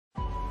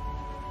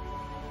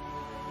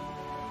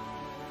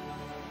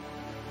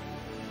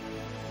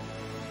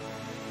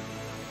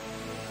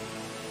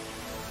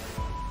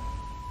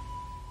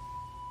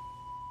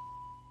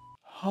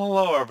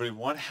Hello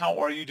everyone, how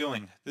are you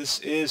doing? This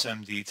is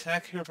MD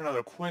Tech here for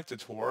another quick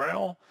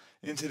tutorial.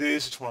 In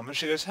today's tutorial, I'm going to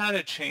show you guys how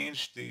to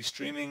change the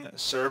streaming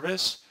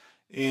service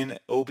in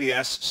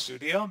OBS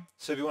Studio.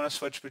 So if you want to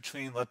switch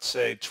between, let's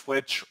say,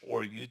 Twitch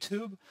or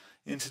YouTube,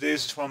 in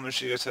today's tutorial, I'm going to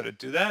show you guys how to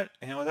do that.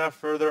 And without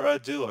further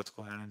ado, let's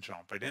go ahead and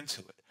jump right into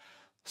it.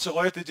 So all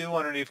you have to do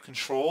underneath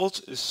Controls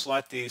is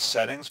select the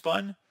Settings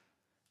button.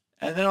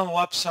 And then on the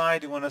left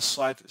side, you want to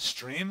select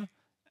Stream.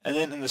 And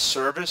then in the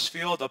service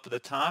field up at the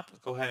top,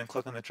 go ahead and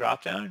click on the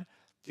drop-down.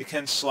 You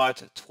can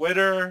select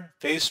Twitter,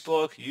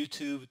 Facebook,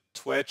 YouTube,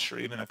 Twitch, or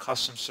even a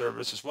custom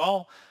service as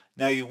well.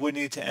 Now you would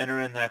need to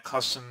enter in that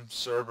custom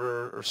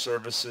server or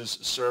services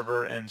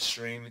server and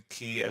stream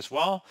key as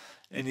well.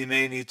 And you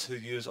may need to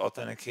use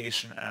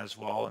authentication as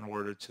well in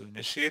order to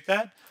initiate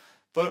that.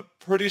 But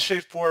pretty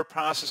straightforward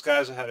process,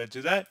 guys, of how to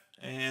do that.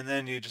 And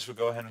then you just would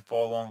go ahead and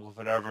follow along with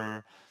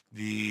whatever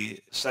the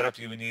setup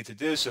you would need to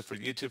do. So for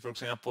YouTube, for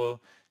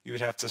example, you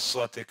would have to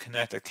select the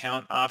Connect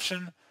Account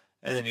option,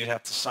 and then you'd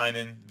have to sign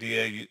in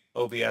via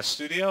OBS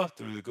Studio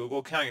through the Google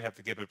account. You'd have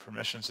to give it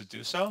permissions to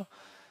do so.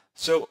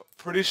 So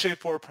pretty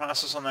straightforward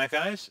process on that,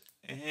 guys.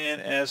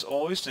 And as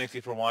always, thank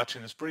you for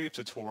watching this brief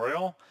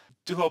tutorial.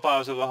 Do hope I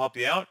was able to help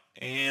you out,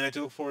 and I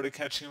do look forward to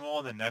catching you all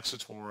in the next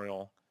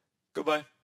tutorial. Goodbye.